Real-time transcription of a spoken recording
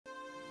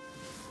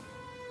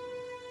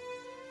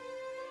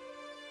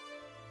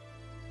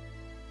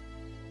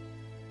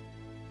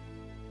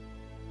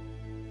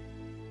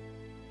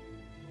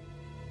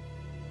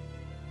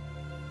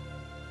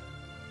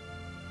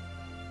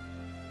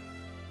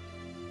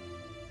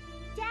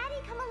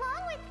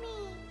with me.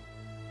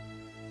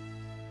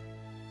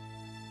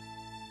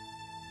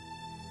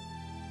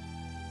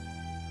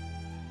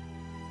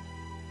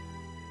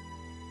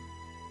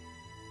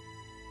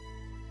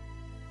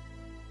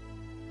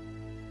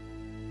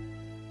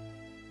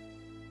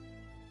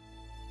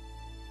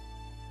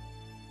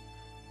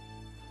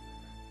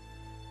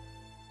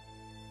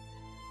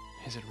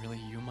 Is it really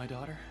you, my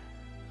daughter?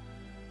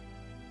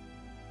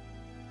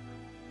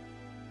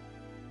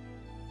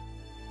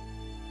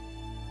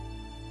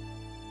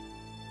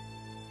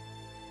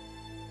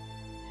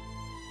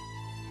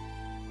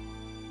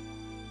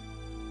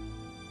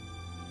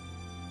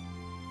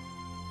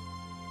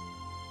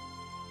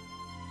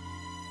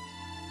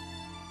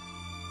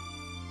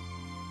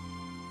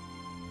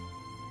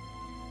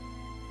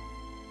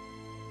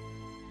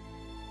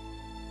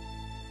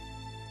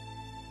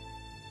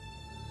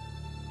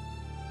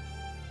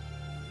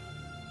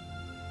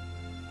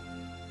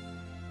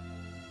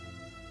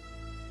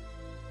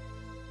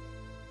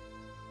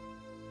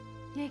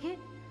 Yigit?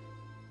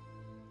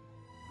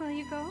 Will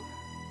you go?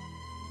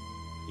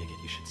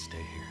 Yigit, you should stay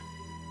here.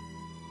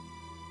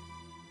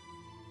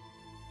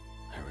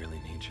 I really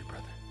need you,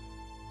 brother.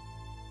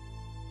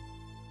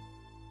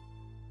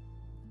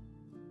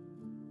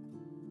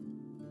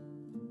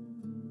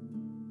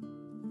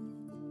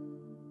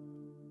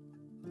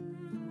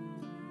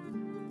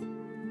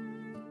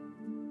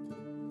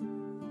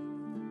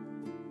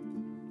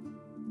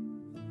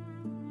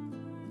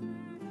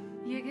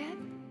 Yigit?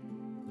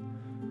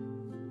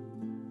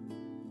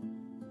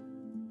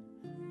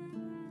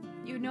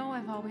 You know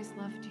I've always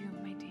loved you,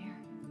 my dear.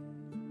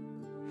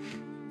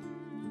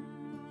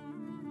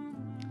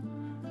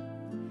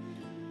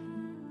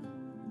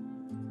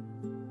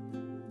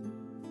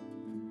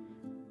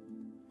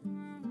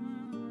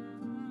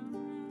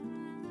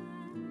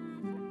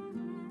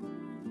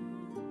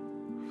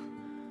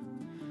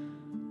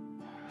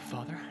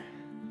 Father?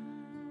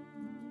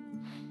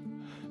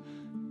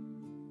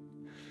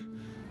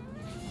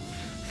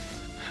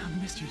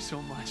 I missed you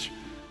so much.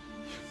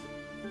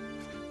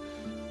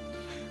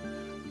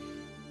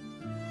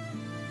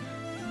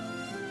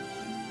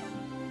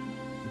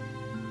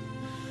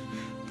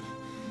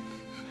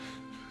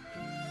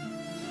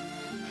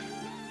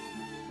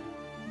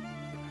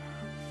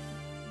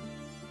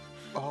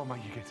 Oh, my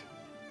Yigit.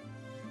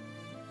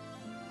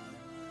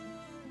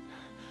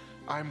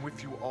 I'm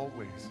with you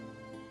always.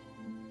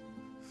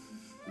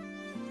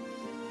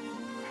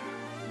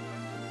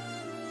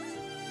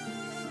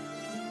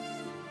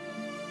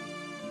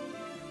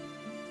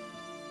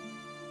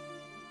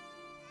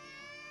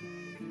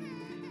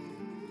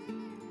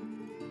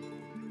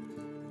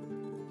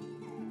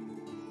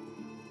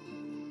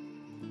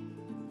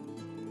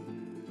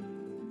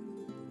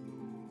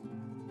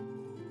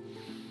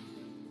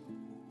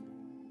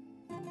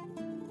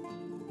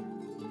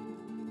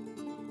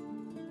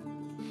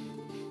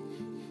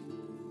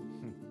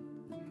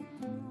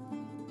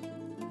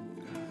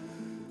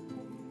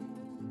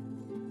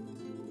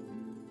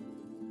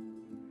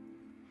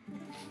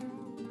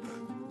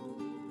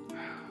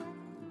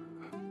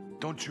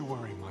 Don't you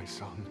worry, my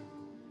son.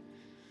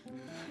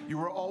 You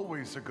were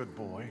always a good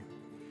boy.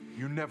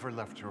 You never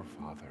left your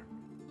father.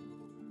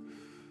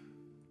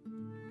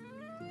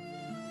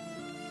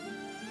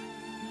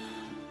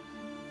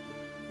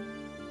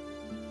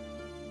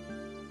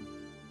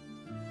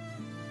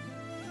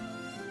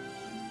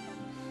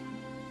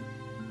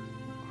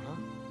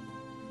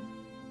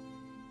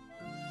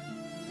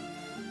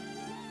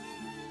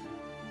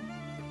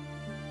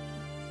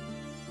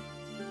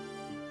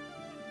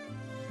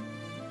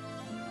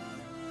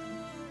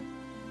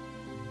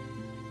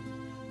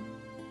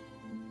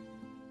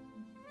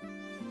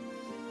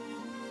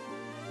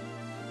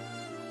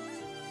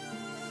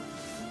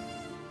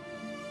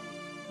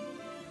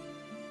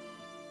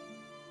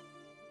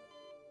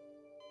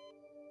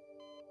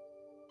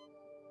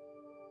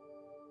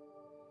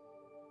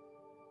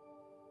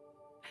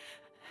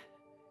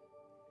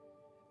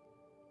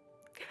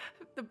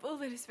 The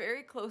bullet is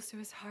very close to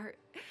his heart.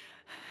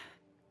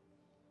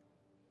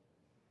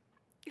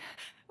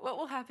 What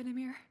will happen,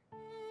 Emir?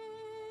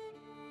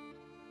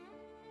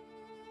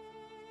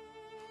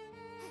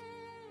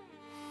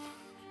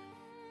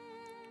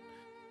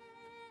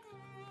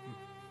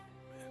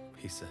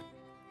 He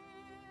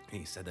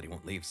said that he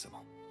won't leave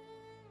Sibel.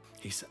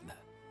 He said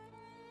that.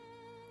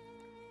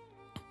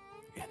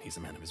 And he's a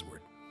man of his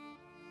word.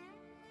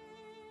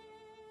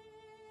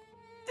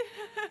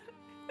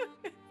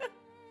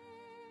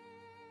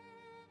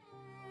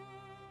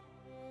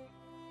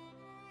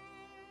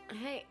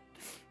 Hey,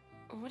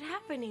 what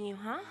happened to you,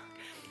 huh?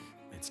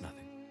 It's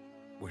nothing.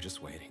 We're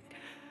just waiting.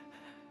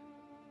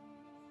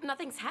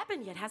 Nothing's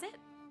happened yet, has it?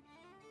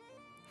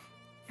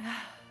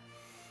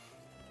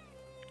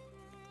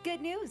 Good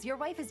news, your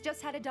wife has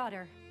just had a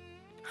daughter.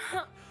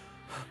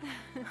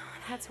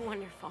 That's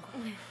wonderful.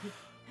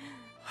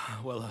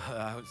 Well,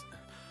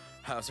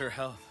 how's her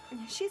health?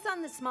 She's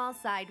on the small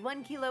side.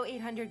 1 kilo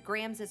 800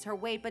 grams is her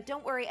weight, but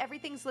don't worry,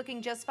 everything's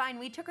looking just fine.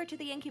 We took her to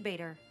the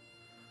incubator.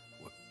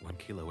 1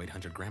 kilo,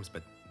 800 grams,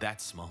 but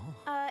that's small?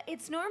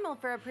 It's normal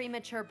for a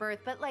premature birth,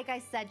 but like I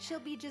said, she'll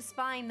be just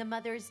fine. The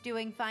mother's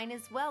doing fine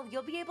as well.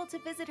 You'll be able to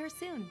visit her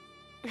soon.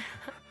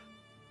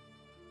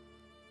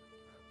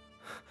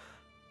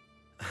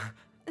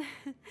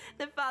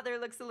 The father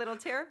looks a little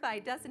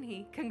terrified, doesn't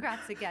he?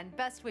 Congrats again.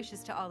 Best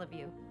wishes to all of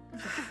you.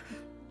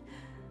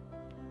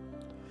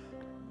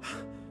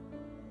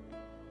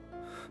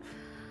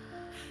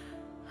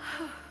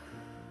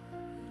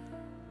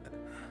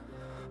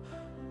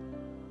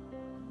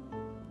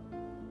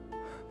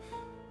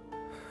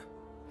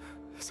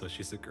 So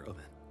she's a girl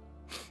then.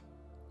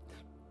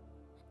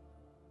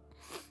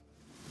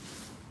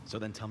 So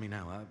then tell me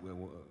now,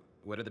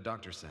 what did the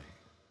doctor say?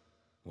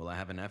 Will I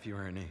have a nephew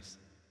or a niece?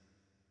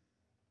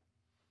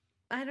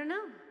 I don't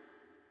know.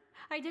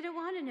 I didn't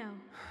want to know.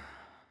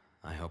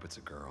 I hope it's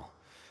a girl.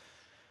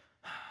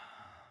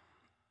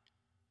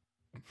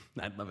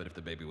 I'd love it if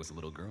the baby was a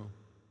little girl.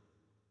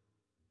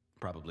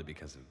 Probably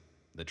because of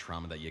the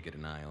trauma that Yigit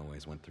and I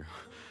always went through.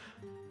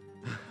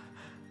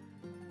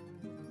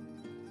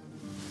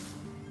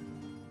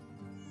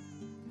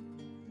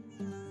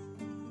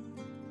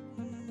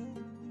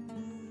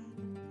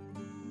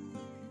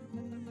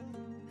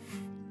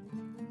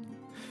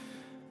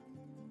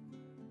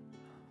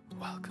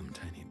 Welcome,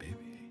 tiny baby.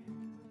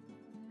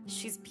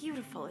 She's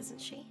beautiful,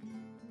 isn't she?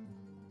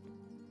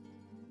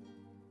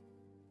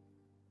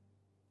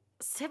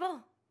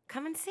 Sibel,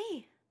 come and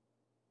see.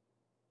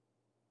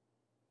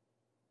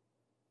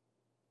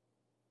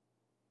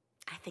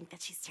 I think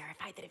that she's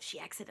terrified that if she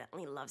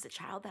accidentally loves a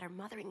child, that her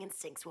mothering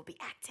instincts will be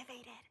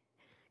activated.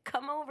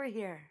 Come over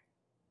here.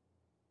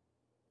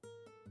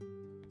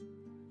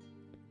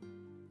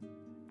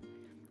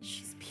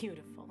 She's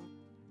beautiful.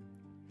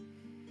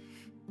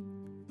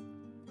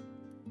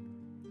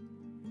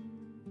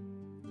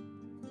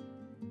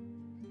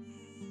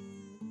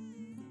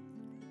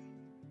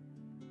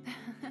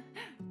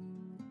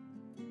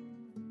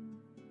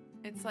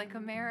 It's like a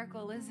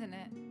miracle, isn't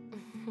it?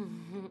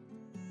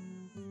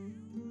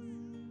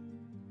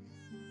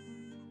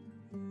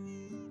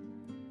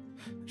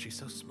 She's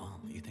so small.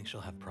 You think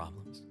she'll have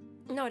problems?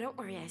 No, don't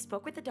worry. I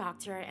spoke with the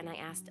doctor and I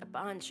asked a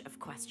bunch of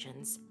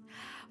questions.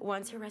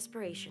 Once her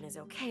respiration is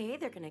okay,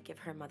 they're gonna give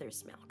her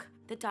mother's milk.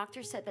 The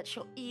doctor said that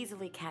she'll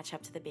easily catch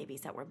up to the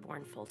babies that were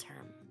born full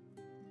term.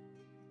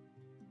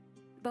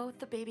 Both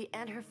the baby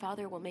and her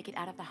father will make it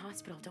out of the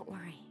hospital, don't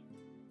worry.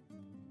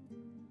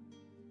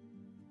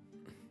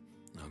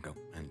 I'll go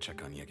and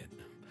check on Yigit.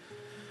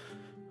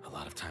 A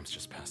lot of time's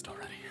just passed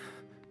already.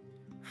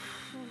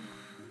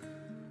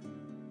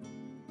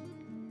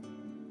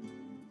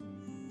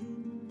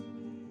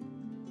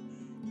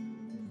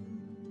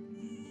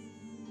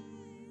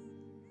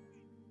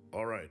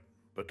 All right,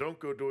 but don't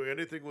go doing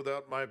anything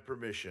without my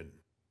permission.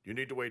 You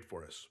need to wait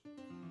for us.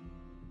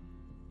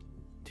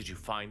 Did you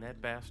find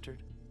that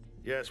bastard?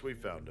 Yes, we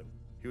found him.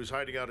 He was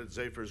hiding out at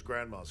Zafer's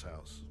grandma's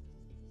house.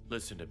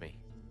 Listen to me.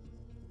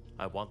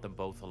 I want them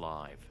both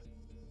alive.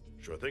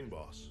 Sure thing,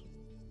 boss.